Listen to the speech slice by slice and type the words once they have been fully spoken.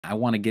I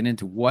want to get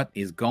into what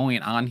is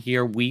going on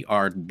here. We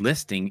are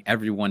listing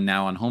everyone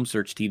now on Home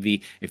Search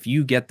TV. If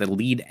you get the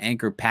lead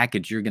anchor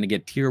package, you're going to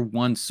get tier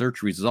 1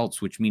 search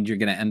results, which means you're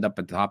going to end up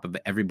at the top of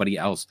everybody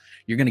else.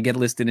 You're going to get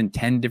listed in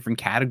 10 different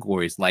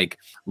categories like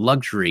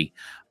luxury,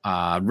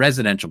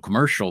 residential,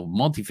 commercial,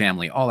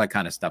 multifamily, all that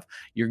kind of stuff.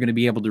 You're going to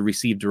be able to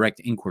receive direct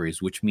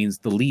inquiries, which means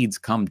the leads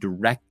come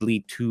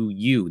directly to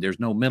you. There's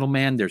no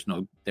middleman, there's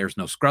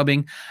no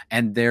scrubbing,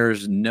 and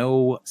there's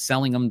no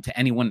selling them to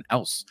anyone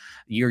else.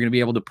 You're going to be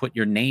able to put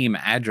your name,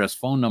 address,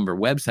 phone number,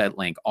 website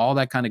link, all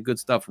that kind of good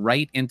stuff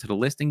right into the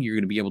listing. You're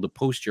going to be able to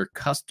post your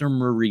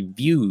customer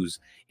reviews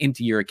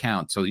into your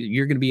account. So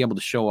you're going to be able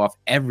to show off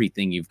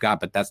everything you've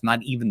got, but that's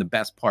not even the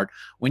best part.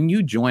 When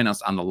you join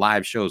us on the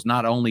live shows,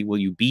 not only will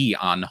you be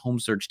on Home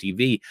Search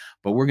TV,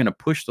 but we're going to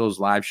push those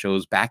live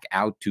shows back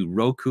out to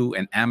Roku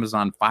and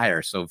Amazon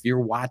Fire. So if you're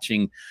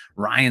watching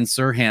Ryan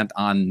Serhant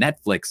on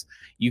Netflix,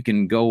 you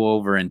can go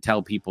over and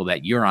tell people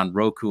that you're on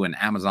Roku and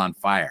Amazon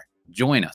Fire. Join us.